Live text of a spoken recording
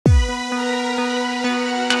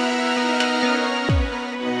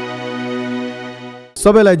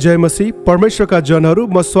सबैलाई जय मसीह। परमेश्वरका जनहरू,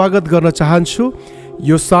 म स्वागत गर्न चाहन्छु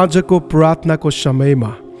यो साँझको प्रार्थनाको समयमा।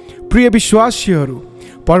 प्रिय विश्वासीहरू,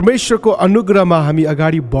 परमेश्वरको अनुग्रहमा हामी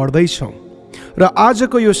अगाडि बढ्दैछौँ र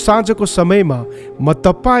आजको यो साँझको समयमा म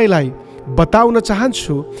तपाईलाई बताउन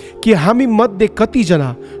चाहन्छु कि हामी मध्ये कतिजना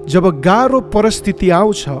जब गाह्रो परिस्थिति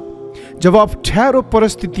आउँछ, जब अप्ठ्यारो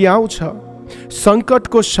परिस्थिति आउँछ,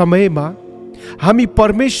 सङ्कटको समयमा हामी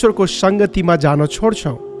परमेश्वरको सङ्गतिमा जान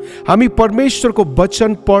छोड्छौँ। हामी परमेश्वरको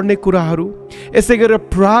वचन पढ्ने कुराहरू, यसै गरेर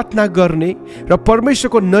प्रार्थना गर्ने र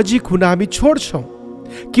परमेश्वरको नजिक हुन हामी छोड्छौँ।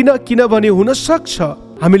 किनभने हुन सक्छ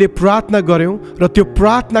हामीले प्रार्थना गर्यौँ र त्यो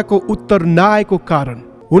प्रार्थनाको उत्तर नआएको कारण,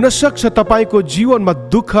 हुन सक्छ तपाईको जीवनमा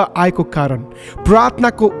दुःख आएको कारण,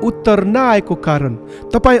 प्रार्थनाको उत्तर नआएको कारण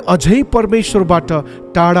तपाईँ अझै परमेश्वरबाट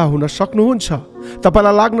टाढा हुन सक्नुहुन्छ।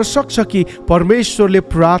 तपाईलाई लाग्न सक्छ कि परमेश्वरले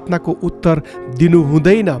प्रार्थनाको उत्तर दिनु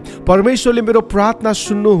हुँदैन, परमेश्वरले मेरो प्रार्थना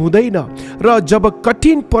सुन्नु हुँदैन। र जब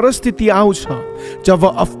कठिन परिस्थिति आउँछ, जब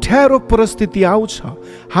अप्ठ्यारो परिस्थिति आउँछ,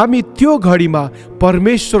 हामी त्यो घडीमा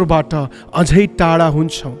परमेश्वरबाट अझै टाढा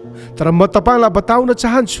हुन्छौँ। तर म तपाईलाई बताउन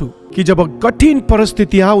चाहन्छु कि जब कठिन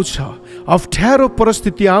परिस्थिति आउँछ, अप्ठ्यारो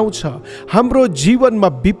परिस्थिति आउँछ, हाम्रो जीवनमा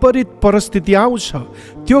विपरीत परिस्थिति आउँछ,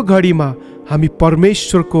 त्यो घडीमा हामी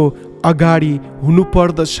परमेश्वरको अगाडि हुनु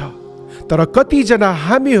पर्दछ। तर कतिजना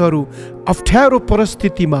हामीहरू अप्ठ्यारो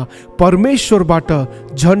परिस्थितिमा परमेश्वरबाट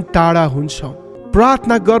झन् टाढा हुन्छौँ,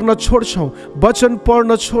 प्रार्थना गर्न छोड्छौँ, वचन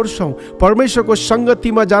पढ्न छोड्छौँ, परमेश्वरको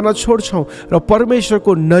सङ्गतिमा जान छोड्छौँ र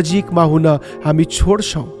परमेश्वरको नजिकमा हुन हामी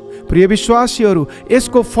छोड्छौँ। प्रिय विश्वासीहरू,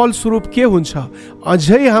 यसको फलस्वरूप के हुन्छ?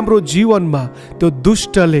 अझै हाम्रो जीवनमा त्यो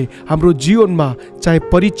दुष्टले हाम्रो जीवनमा चाहे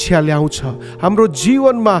परीक्षा ल्याउँछ, हाम्रो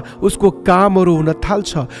जीवनमा उसको कामहरू हुन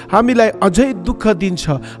थाल्छ, हामीलाई अझै दुःख दिन्छ,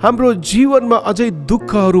 हाम्रो जीवनमा अझै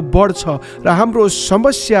दुःखहरू बढ्छ र हाम्रो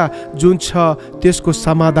समस्या जुन छ त्यसको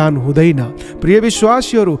समाधान हुँदैन। प्रिय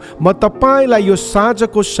विश्वासीहरू, म तपाईँलाई यो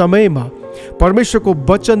साँझको समयमा परमेश्वरको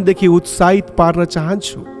वचनदेखि उत्साहित पार्न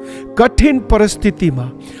चाहन्छु। कठिन परिस्थितिमा,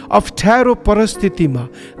 अप्ठ्यारो परिस्थितिमा,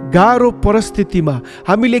 गाह्रो परिस्थितिमा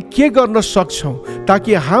हामीले के गर्न सक्छौँ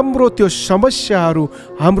ताकि हाम्रो त्यो समस्याहरू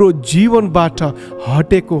हाम्रो जीवनबाट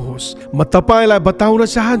हटेको होस्? म तपाईँलाई बताउन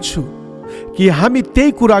चाहन्छु कि हामी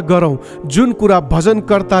त्यही कुरा गरौँ जुन कुरा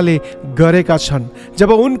भजनकर्ताले गरेका छन्। जब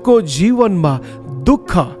उनको जीवनमा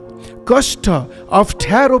दुःख, कष्ट,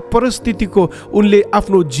 अप्ठ्यारो परिस्थितिको उनले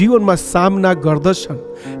आफ्नो जीवनमा सामना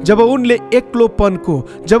गर्दछन्, जब उनले एक्लोपनको,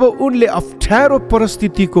 जब उनले अप्ठ्यारो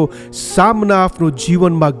परिस्थितिको सामना आफ्नो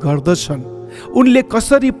जीवनमा गर्दछन्, उनले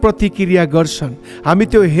कसरी प्रतिक्रिया गर्छन् हामी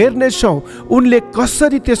त्यो हेर्नेछौँ। उनले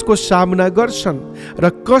कसरी त्यसको सामना गर्छन् र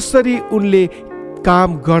कसरी उनले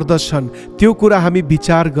काम गर्दछन्, त्यो कुरा हामी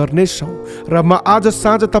विचार गर्नेछौँ। र म आज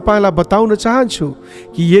साँझ तपाईँलाई बताउन चाहन्छु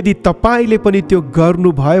कि यदि तपाईँले पनि त्यो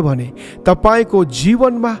गर्नुभयो भने तपाईँको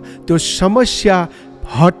जीवनमा त्यो समस्या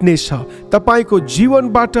हट्नेछ, तपाईँको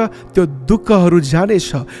जीवनबाट त्यो दुःखहरू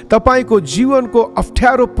जानेछ, तपाईँको जीवनको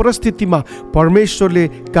अप्ठ्यारो परिस्थितिमा परमेश्वरले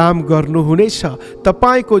काम गर्नुहुनेछ,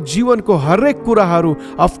 तपाईँको जीवनको हरेक कुराहरू,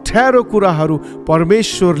 अप्ठ्यारो कुराहरू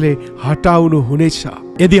परमेश्वरले हटाउनु हुनेछ।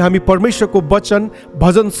 यदि हामी परमेश्वरको वचन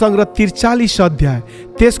भजन सङ्ग्रह 43 अध्याय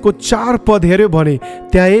त्यसको 4 पद हेऱ्यो भने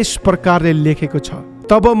त्यहाँ यस प्रकारले लेखेको छ,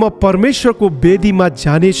 तब म परमेश्वरको वेदीमा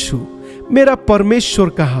जानेछु, मेरा परमेश्वर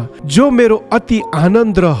कहाँ, जो मेरो अति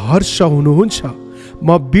आनन्द र हर्ष हुनुहुन्छ।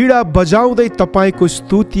 म बीडा बजाउँदै तपाईँको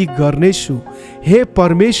स्तुति गर्नेछु, हे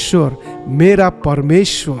परमेश्वर, मेरा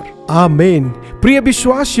परमेश्वर। आमेन। प्रिय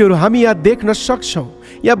विश्वासीहरू, हामी यहाँ देख्न सक्छौँ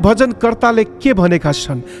या भजनकर्ताले के भनेका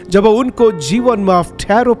छन्। जब उनको जीवनमा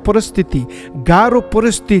अप्ठ्यारो परिस्थिति, गाह्रो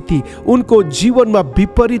परिस्थिति, उनको जीवनमा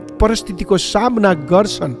विपरीत परिस्थितिको सामना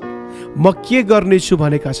गर्छन्, म के गर्नेछु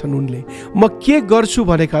भनेका छन् उनले, म के गर्छु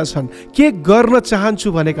भनेका छन्, के गर्न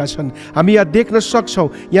चाहन्छु भनेका छन्। हामी यहाँ देख्न सक्छौँ,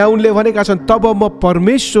 यहाँ उनले भनेका छन्, तब म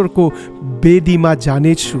परमेश्वरको वेदीमा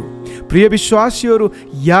जानेछु। प्रिय विश्वासीहरू,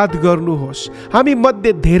 याद गर्नुहोस्, हामी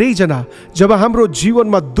मध्ये धेरैजना जब हाम्रो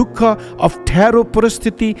जीवनमा दुःख, अप्ठ्यारो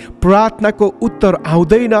परिस्थिति, प्रार्थनाको उत्तर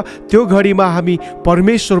आउँदैन, त्यो घडीमा हामी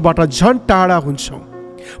परमेश्वरबाट झन् टाढा हुन्छौँ,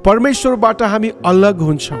 परमेश्वरबाट हामी अलग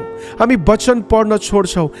हुन्छौँ, हामी वचन पढ्न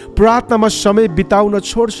छोड्छौँ, प्रार्थनामा समय बिताउन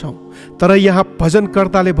छोड्छौँ। तर यहाँ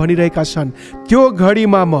भजनकर्ताले भनिरहेका छन्, त्यो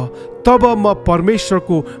घडीमा तब म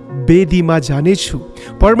परमेश्वरको वेदीमा जानेछु।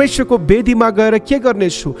 परमेश्वरको वेदीमा गएर के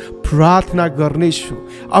गर्नेछु? प्रार्थना गर्नेछु।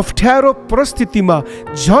 अप्ठ्यारो परिस्थितिमा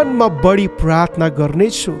झन् म बढी प्रार्थना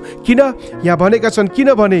गर्नेछु। किन? यहाँ भनेका छन्,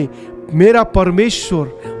 किनभने मेरा परमेश्वर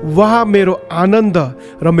उहाँ मेरो आनन्द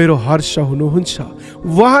र मेरो हर्ष हुनुहुन्छ।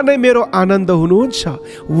 उहाँ नै मेरो आनन्द हुनुहुन्छ।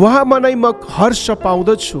 उहाँमा नै म हर्ष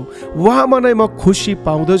पाउँदछु। उहाँमा नै म खुसी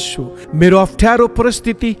पाउँदछु। मेरो अप्ठ्यारो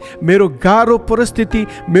परिस्थिति, मेरो गाह्रो परिस्थिति,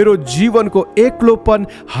 मेरो जीवनको एक्लोपन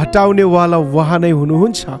हटाउनेवाला उहाँ नै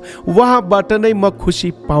हुनुहुन्छ। उहाँबाट नै म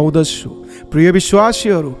खुसी पाउँदछु। प्रिय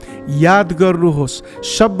विश्वासीहरू, याद गर्नुहोस्,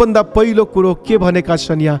 सबभन्दा पहिलो कुरो के भनेका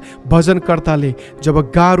छन् यहाँ भजनकर्ताले? जब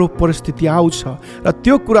गाह्रो परिस्थिति आउँछ र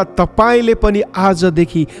त्यो कुरा तपाईँले पनि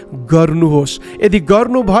आजदेखि गर्नुहोस्। यदि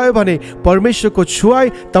गर्नुभयो भने परमेश्वरको छुवाई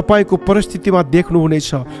तपाईँको परिस्थितिमा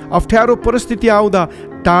देख्नुहुनेछ। अप्ठ्यारो परिस्थिति आउँदा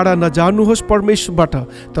टाढा नजानुहोस् परमेश्वरबाट,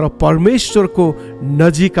 तर परमेश्वरको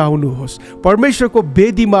नजिक आउनुहोस्, परमेश्वरको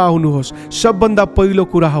वेदीमा आउनुहोस्। सबभन्दा पहिलो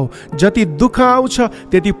कुरा हो, जति दुःख आउँछ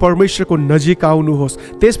त्यति परमेश्वरको नजिक आउनुहोस्।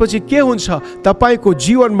 त्यसपछि के हुन्छ? तपाईँको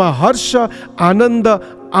जीवनमा हर्ष आनन्द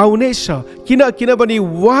आउनेछ। किनभने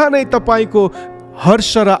उहाँ नै तपाईँको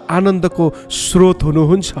हर्ष र आनन्दको स्रोत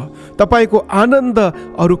हुनुहुन्छ। तपाईँको आनन्द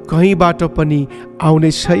अरू कहीँबाट पनि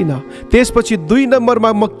आउने छैन। त्यसपछि 2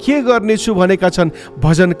 नम्बरमा म के गर्नेछु भनेका छन्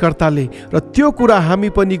भजनकर्ताले, र त्यो कुरा हामी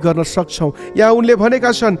पनि गर्न सक्छौँ। यहाँ उनले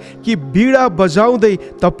भनेका छन् कि बीडा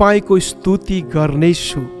बजाउँदै तपाईँको स्तुति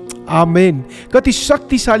गर्नेछु। आमेन। कति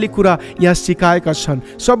शक्तिशाली कुरा यहाँ सिकाएका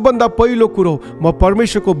छन्। सबभन्दा पहिलो कुरो, म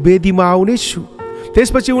परमेश्वरको वेदीमा आउनेछु।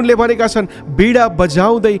 त्यसपछि उनले भनेका छन् बीडा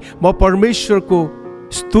बजाउँदै म परमेश्वरको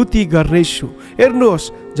स्तुति गर्नेछु।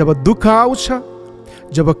 हेर्नुहोस्, जब दुःख आउँछ,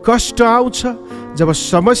 जब कष्ट आउँछ, जब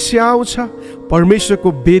समस्या आउँछ, परमेश्वरको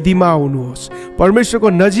वेदीमा आउनुहोस्, परमेश्वरको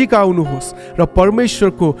नजिक आउनुहोस् र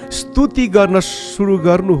परमेश्वरको स्तुति गर्न सुरु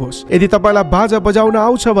गर्नुहोस्। यदि तपाईँलाई बाजा बजाउन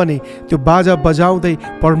आउँछ भने त्यो बाजा बजाउँदै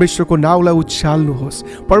परमेश्वरको नाउँलाई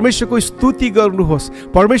उछाल्नुहोस्, परमेश्वरको स्तुति गर्नुहोस्,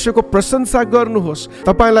 परमेश्वरको प्रशंसा गर्नुहोस्।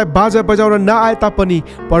 तपाईँलाई बाजा बजाउन नआए तापनि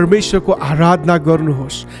परमेश्वरको आराधना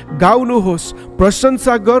गर्नुहोस्, गाउनुहोस्,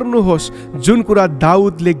 प्रशंसा गर्नुहोस्। जुन कुरा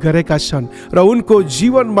दाउदले गरेका छन् र उनको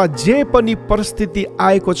जीवनमा जे पनि परिस्थिति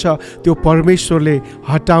आएको छ त्यो परमेश्वरले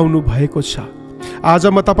हटाउनु भएको छ। आज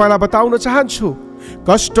म तपाईँलाई बताउन चाहन्छु,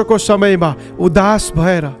 कष्टको समयमा उदास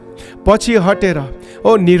भएर, पछि हटेर,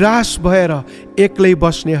 निराश भएर एक्लै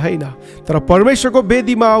बस्ने होइन, तर परमेश्वरको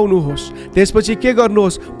वेदीमा आउनुहोस्। त्यसपछि के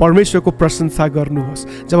गर्नुहोस्? परमेश्वरको प्रशंसा गर्नुहोस्।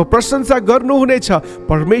 जब प्रशंसा गर्नुहुनेछ,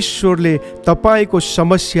 परमेश्वरले तपाईँको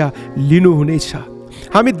समस्या लिनुहुनेछ।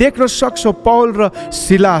 हामी देख्न सक्छौँ पौल र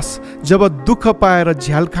सिलास जब दुःख पाएर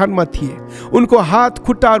झ्यालखानमा थिए, उनको हात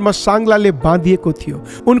खुट्टामा सांग्लाले बाँधिएको थियो,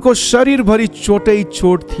 उनको शरीरभरि चोटै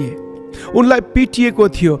चोट थिए, उनलाई पिटिएको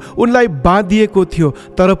थियो, उनलाई बाँधिएको थियो।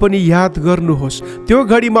 तर पनि याद गर्नुहोस्, त्यो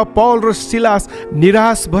घडीमा पौल र सिलास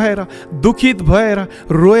निराश भएर, दुखित भएर,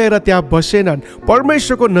 रोएर त्यहाँ बसेनन्,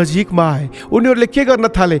 परमेश्वरको नजिकमा आए। उनीहरूले के गर्न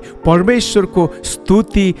थाले? परमेश्वरको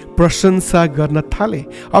स्तुति प्रशंसा गर्न थाले।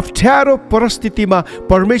 अप्ठ्यारो परिस्थितिमा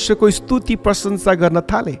परमेश्वरको स्तुति प्रशंसा गर्न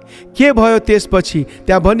थाले। के भयो त्यसपछि?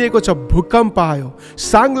 त्यहाँ भनिएको छ भूकम्प आयो,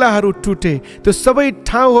 सांग्लाहरू टुटे, त्यो सबै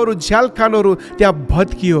ठाउँहरू, झ्यालखानहरू त्यहाँ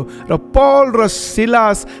भत्कियो र पौल र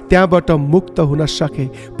सिलास त्यहाँबाट मुक्त हुन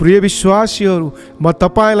सके। प्रिय विश्वासीहरू, म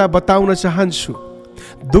तपाईँलाई बताउन चाहन्छु,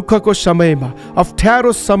 दुःखको समयमा,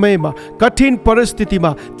 अप्ठ्यारो समयमा, कठिन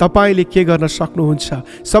परिस्थितिमा तपाईँले के गर्न सक्नुहुन्छ?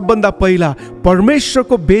 सबभन्दा पहिला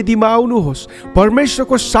परमेश्वरको वेदीमा आउनुहोस्,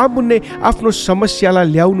 परमेश्वरको सामुन्ने आफ्नो समस्यालाई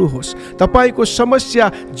ल्याउनुहोस्। तपाईँको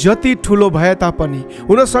समस्या जति ठुलो भए तापनि,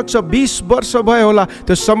 हुनसक्छ 20 वर्ष भयो होला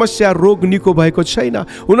त्यो समस्या रोग निको भएको छैन,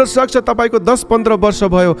 हुनसक्छ तपाईँको 10-15 वर्ष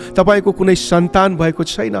भयो तपाईँको कुनै सन्तान भएको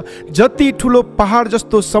छैन। जति ठुलो पहाड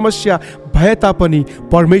जस्तो समस्या भए तापनि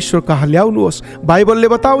परमेश्वर कहाँ ल्याउनुहोस्। बाइबलले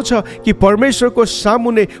बताउँछ कि परमेश्वरको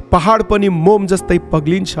सामुने पहाड पनि मोम जस्तै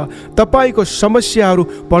पग्लिन्छ। तपाईँको समस्याहरू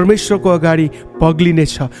परमेश्वरको अगाडि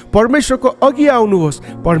पग्लिनेछ। परमेश्वरको अघि आउनुहोस्,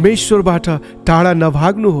 परमेश्वरबाट टाढा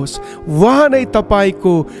नभाग्नुहोस्। उहाँ नै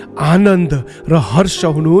तपाईँको आनन्द र हर्ष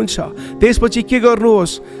हुनुहुन्छ। त्यसपछि के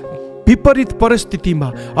गर्नुहोस्? विपरीत परिस्थितिमा,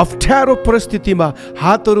 अप्ठ्यारो परिस्थितिमा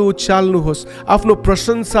हातहरू उचाल्नुहोस्, आफ्नो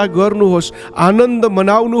प्रशंसा गर्नुहोस्, आनन्द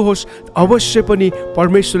मनाउनुहोस्। अवश्य पनि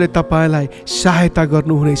परमेश्वरले तपाईँलाई सहायता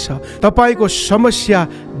गर्नुहुनेछ, तपाईँको समस्या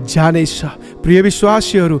जानेछ। प्रिय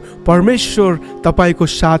विश्वासीहरू, परमेश्वर तपाईँको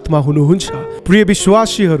साथमा हुनुहुन्छ। प्रिय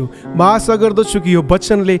विश्वासीहरू, म आशा गर्दछु कि यो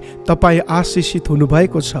वचनले तपाईँ आशिषित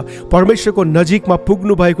हुनुभएको छ, परमेश्वरको नजिकमा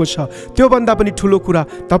पुग्नु भएको छ। त्योभन्दा पनि ठुलो कुरा,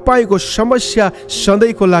 तपाईँको समस्या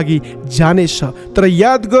सधैँको लागि जानेछ। तर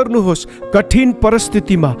याद गर्नुहोस्, कठिन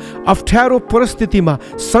परिस्थितिमा, अप्ठ्यारो परिस्थितिमा,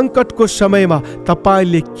 सङ्कटको समयमा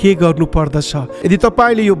तपाईँले के गर्नु पर्दछ? यदि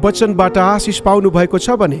तपाईँले यो वचनबाट आशिष पाउनु भएको छ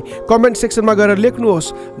भने कमेन्ट सेक्सनमा गएर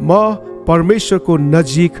लेख्नुहोस्, म परमेश्वरको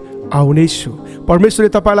नजिक आउनेछु। परमेश्वरले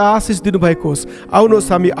तपाईलाई आशिष दिनुभएको होस्।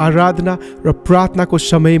 आउनुहोस् हामी आराधना र प्रार्थनाको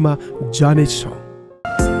समयमा जानेछौँ।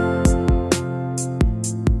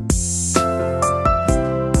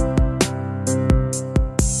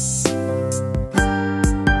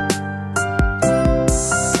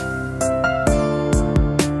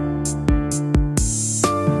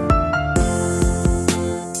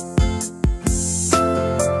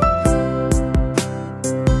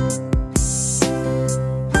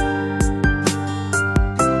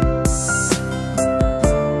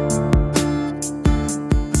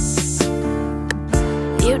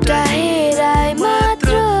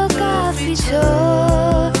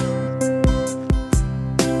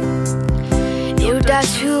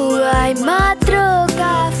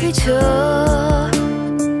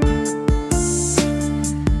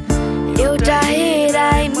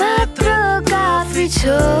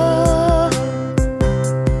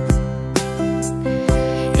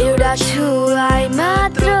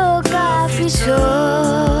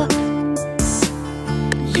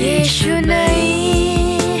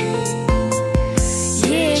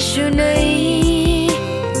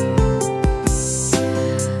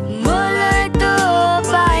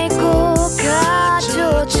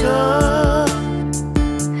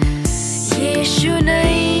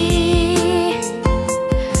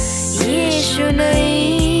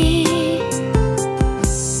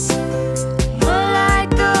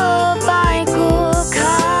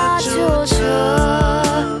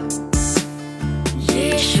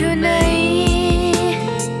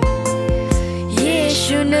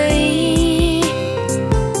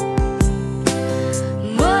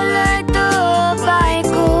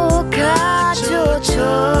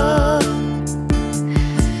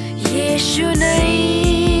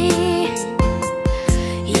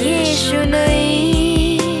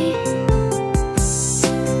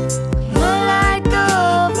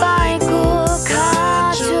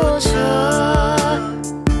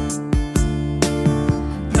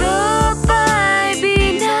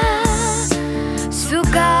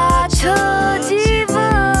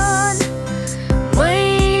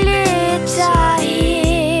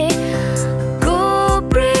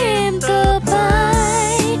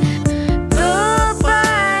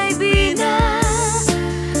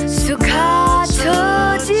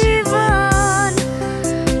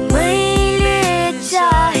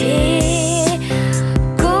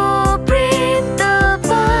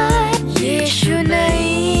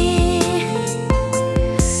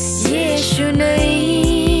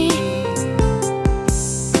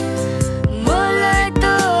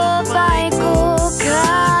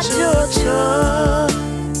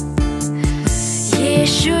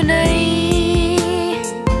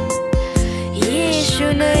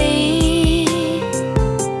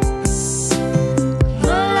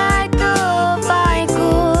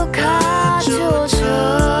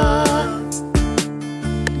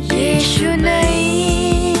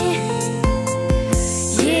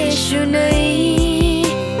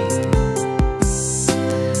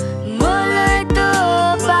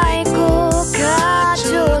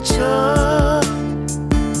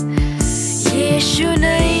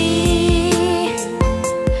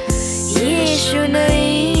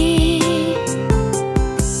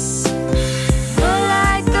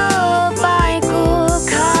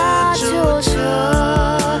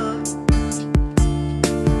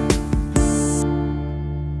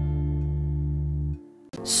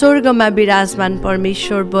 स्वर्गमा विराजमान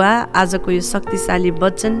परमेश्वर बुवा, आजको यो शक्तिशाली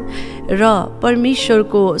वचन र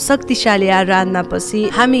परमेश्वरको शक्तिशाली आराधनापछि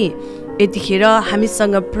हामी यतिखेर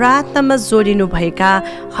हामीसँग प्रार्थनामा जोडिनु भएका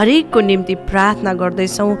हरेकको निम्ति प्रार्थना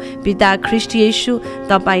गर्दैछौँ। पिता ख्रीष्ट येशू,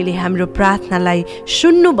 तपाईले हाम्रो प्रार्थनालाई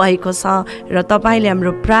सुन्नु भएको छ र तपाईले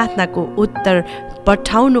हाम्रो प्रार्थनाको उत्तर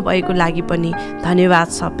पठाउनु भएको लागि पनि धन्यवाद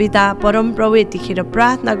छ। पिता परमप्रभु, यतिखेर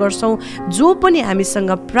प्रार्थना गर्छौँ जो पनि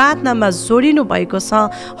हामीसँग प्रार्थनामा जोडिनु भएको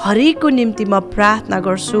छ हरेकको निम्ति म प्रार्थना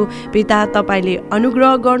गर्छु। पिता तपाईले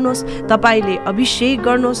अनुग्रह गर्नुहोस्, तपाईले अभिषेक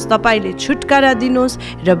गर्नुहोस्, तपाईले छुटकारा दिनुहोस्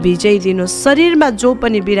र विजय दिनुहोस्। शरीरमा जो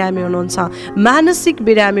पनि बिरामी हुनुहुन्छ, मानसिक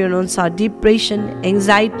बिरामी हुनुहुन्छ, डिप्रेसन,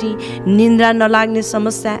 एङ्जाइटी, निन्द्रा नलाग्ने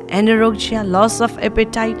समस्या, एनोरेक्सिया, लस अफ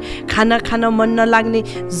एपेटाइट, खाना खान मन नलाग्ने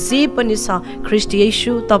जे पनि छ ख्रीष्ट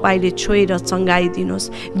येशू तपाईले छोएर चङ्गाई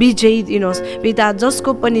दिनुहोस्, विजय दिनुहोस्। पिता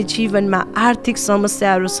जसको पनि जीवनमा आर्थिक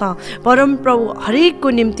समस्याहरू छ परमप्रभु हरेकको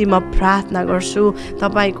निम्ति म प्रार्थना गर्छु,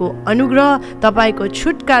 तपाईको अनुग्रह, तपाईको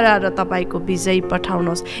छुटकारा र तपाईको विजय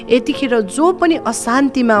पठाउनुहोस्। यतिखेर जो पनि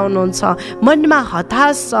अशान्तिमा हुनुहुन्छ, मनमा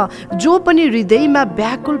हताश छ, जो पनि हृदयमा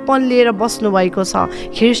व्याकुलपन लिएर बस्नु भएको छ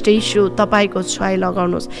ख्रीष्ट येशू तपाईको छाया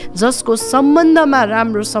लगाउनुहोस्। जसको सम्बन्धमा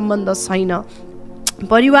राम्रो सम्बन्ध छैन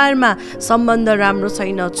परिवारमा सम्बन्ध राम्रो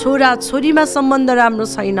छैन, छोरा छोरीमा सम्बन्ध राम्रो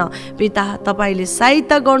छैन, पिता तपाईँले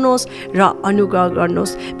सहायता गर्नुहोस् र अनुग्रह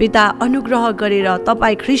गर्नुहोस्। पिता अनुग्रह गरेर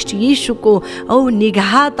तपाईँ ख्रीष्ट येशूको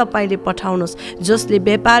निगाह तपाईँले पठाउनुहोस्। जसले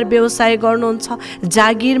व्यापार व्यवसाय गर्नुहुन्छ,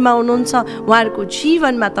 जागिरमा हुनुहुन्छ, उहाँहरूको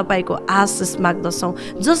जीवनमा तपाईँको आशिष माग्दछौँ।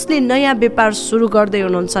 जसले नयाँ व्यापार सुरु गर्दै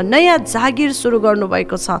हुनुहुन्छ, नयाँ जागिर सुरु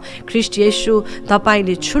गर्नुभएको छ, ख्रीष्ट येशू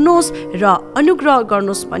तपाईँले छुनुहोस् र अनुग्रह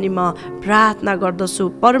गर्नुहोस् भनी म प्रार्थना गर्दछु।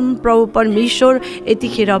 परमप्रभु परमेश्वर,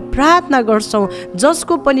 यतिखेर प्रार्थना गर्छौँ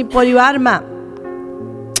जसको पनि परिवारमा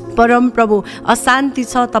परमप्रभु अशान्ति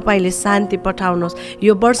छ, तपाईँले शान्ति पठाउनुहोस्।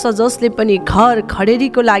 यो वर्ष जसले पनि घर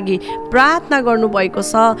खडेरीको लागि प्रार्थना गर्नुभएको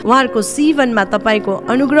छ, उहाँहरूको जीवनमा तपाईँको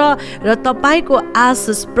अनुग्रह र तपाईँको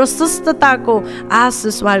आशिष, प्रशस्तताको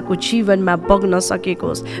आशिष उहाँहरूको जीवनमा बग्न सकेको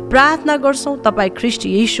होस्। प्रार्थना गर्छौँ तपाईँ ख्रीष्ट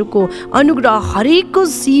येशूको अनुग्रह हरेकको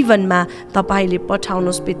जीवनमा तपाईँले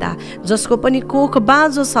पठाउनुहोस्। पिता, जसको पनि कोख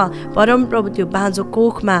बाँझो छ, परमप्रभु त्यो बाँझो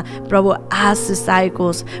कोखमा प्रभु आशिष आएको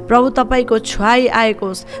होस्। प्रभु तपाईँको छुवाई आएको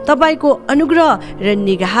होस्, तपाईको अनुग्रह र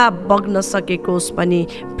निगाह बग्न सकेको होस् भनी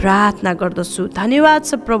प्रार्थना गर्दछु। धन्यवाद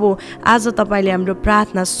छ प्रभु, आज तपाईँले हाम्रो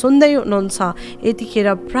प्रार्थना सुन्दै हुनुहुन्छ। यतिखेर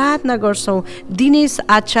प्रार्थना गर्छौँ दिनेश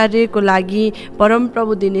आचार्यको लागि।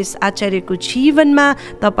 परमप्रभु दिनेश आचार्यको जीवनमा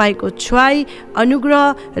तपाईँको छुवाई,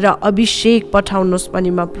 अनुग्रह र अभिषेक पठाउनुहोस् भनी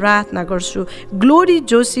म प्रार्थना गर्छु। ग्लोरी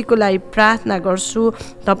जोशीको लागि प्रार्थना गर्छु,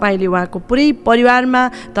 तपाईँले उहाँको पुरै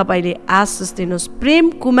परिवारमा तपाईँले आशिष दिनुहोस्। प्रेम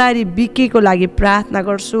कुमारी बिकेको लागि प्रार्थना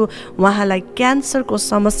गर्छु, उहाँलाई क्यान्सरको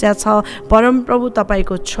समस्या छ, परमप्रभु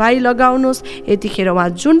तपाईँको छुवाई लगाउनुहोस्। यतिखेर उहाँ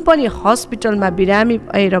जुन पनि हस्पिटलमा बिरामी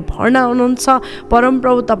भएर भर्ना हुनुहुन्छ,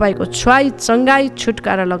 परमप्रभु तपाईँको छुवाई, चङ्गाई,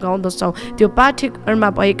 छुटकारा लगाउँदछौँ। त्यो पाठ्यक्रममा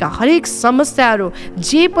भएका हरेक समस्याहरू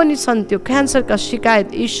जे पनि छन्, त्यो क्यान्सरका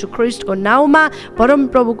शिकायत यीशु ख्रीष्टको नाउँमा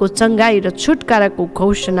परमप्रभुको चङ्गाई र छुटकाराको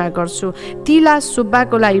घोषणा गर्छु। तिला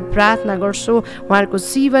सुब्बाको लागि प्रार्थना गर्छु, उहाँहरूको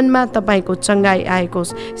जीवनमा तपाईँको चङ्गाई आएको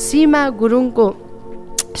होस्। सीमा गुरुङको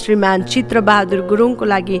श्रीमान चित्रबहादुर गुरुङको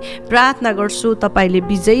लागि प्रार्थना गर्छु, तपाईँले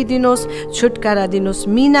विजय दिनुहोस्, छुटकारा दिनुहोस्।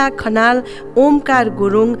 मीना खनाल, ओमकार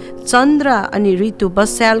गुरुङ, चन्द्र अनि ऋतु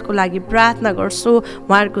बस्यालको लागि प्रार्थना गर्छु,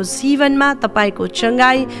 उहाँहरूको जीवनमा तपाईँको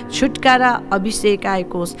चङ्गाई, छुटकारा, अभिषेक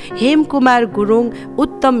आएको होस्। हेमकुमार गुरुङ,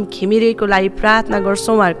 उत्तम घिमिरेको लागि प्रार्थना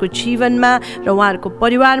गर्छौँ, उहाँहरूको जीवनमा र उहाँहरूको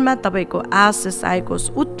परिवारमा तपाईँको आशिष आएको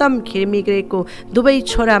होस्। उत्तम घिमिरेको दुवै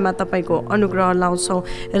छोरामा तपाईँको अनुग्रह लाउँछौँ।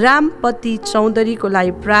 रामपति चौधरीको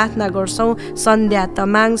लागि प्रार्थना गर्छौँ। सन्ध्या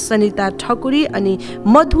तमाङ, सनिता ठकुरी अनि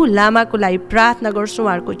मधु लामाको लागि प्रार्थना गर्छौँ,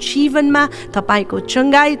 उहाँहरूको जीवनमा तपाईँको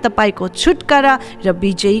चङ्गाई, तपाईँको छुटकारा र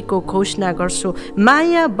विजयीको घोषणा गर्छु।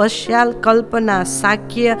 माया बस्याल, कल्पना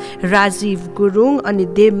साक्य, राजीव गुरुङ अनि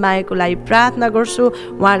देवमायाको लागि प्रार्थना गर्छु,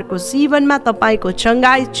 उहाँहरूको जीवनमा तपाईँको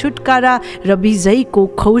चङ्गाई, छुटकारा र विजयीको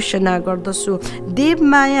घोषणा गर्दछु।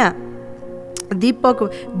 देवमाया,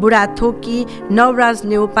 दीपक बुढाथोकी, नवराज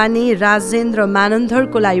नेउपाने, राजेन्द्र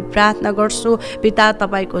मानन्दरको लागि प्रार्थना गर्छु, पिता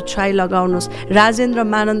तपाईँको छुवाई लगाउनुहोस्। राजेन्द्र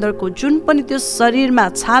मानन्दरको जुन पनि त्यो शरीरमा,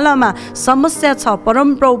 छालामा समस्या छ,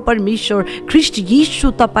 परमप्रभु परमेश्वर ख्रीष्ट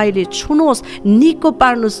येशू तपाईँले छुनुहोस्, निको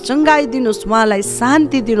पार्नुहोस्, चङ्गाई दिनुहोस्, उहाँलाई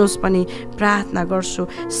शान्ति दिनुहोस् भनी प्रार्थना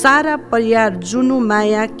गर्छु। सारा परियार, जुनु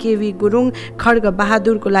माया, केवी गुरुङ, खड्ग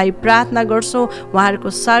बहादुरको लागि प्रार्थना गर्छौँ, उहाँहरूको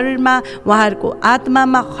शरीरमा, उहाँहरूको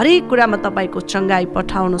आत्मामा, हरेक कुरामा तपाईँको चङ्गाई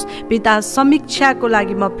पठाउनुहोस्। पिता, समीक्षाको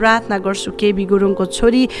लागि म प्रार्थना गर्छु, केबी गुरुङको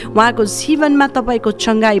छोरी, उहाँको जीवनमा तपाईँको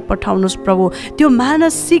चङ्गाई पठाउनुहोस्। प्रभु, त्यो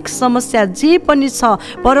मानसिक समस्या जे पनि छ,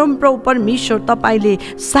 परमप्रभु परमेश्वर तपाईँले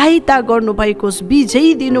सहायता गर्नुभएको होस्,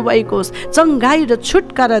 विजय दिनुभएको होस्, चङ्गाई र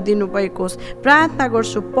छुटकारा दिनुभएको होस्। प्रार्थना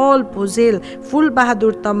गर्छु पल भुजेल,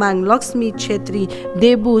 फुलबहादुर तमाङ, लक्ष्मी छेत्री,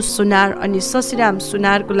 देबु सुनार अनि शशिराम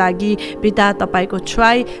सुनारको लागि पिता तपाईँको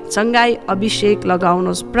छुवाई, चङ्गाई, अभिषेक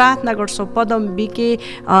लगाउनुहोस्। प्रार्थना गर्छौँ पदम बिके,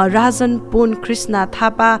 राजन पुन, कृष्ण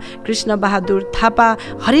थापा, कृष्ण बहादुर थापा,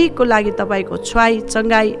 हरेकको लागि तपाईँको छुवाई,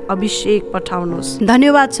 चङ्गाई, अभिषेक पठाउनुहोस्।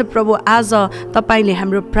 धन्यवाद छ प्रभु, आज तपाईँले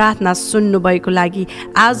हाम्रो प्रार्थना सुन्नुभएको लागि।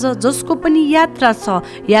 आज जसको पनि यात्रा छ,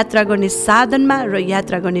 यात्रा गर्ने साधनमा र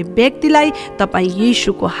यात्रा गर्ने व्यक्तिलाई तपाईँ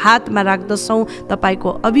येशूको हातमा राख्दछौँ, तपाईँको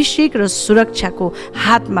अभिषेक र सुरक्षाको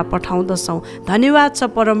हातमा पठाउँदछौँ। धन्यवाद छ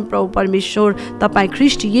परमप्रभु परमेश्वर, तपाईँ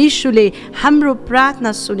ख्रीष्ट येशूले हाम्रो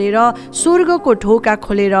प्रार्थना सुनेर स्वर्गको ढोका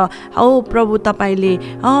खोलेर प्रभु तपाईँले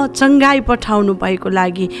चङ्गाई पठाउनु भएको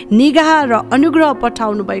लागि, निगाह र अनुग्रह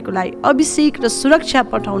पठाउनु भएको लागि, अभिषेक र सुरक्षा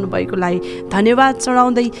पठाउनु भएको लागि धन्यवाद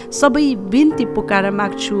चढाउँदै सबै बिन्ती पुकार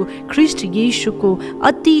माग्छु ख्रीष्ट येशूको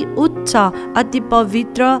अति उच्च, अति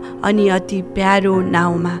पवित्र अनि अति प्यारो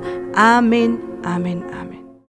नाउँमा। आमेन, आमेन, आमेन।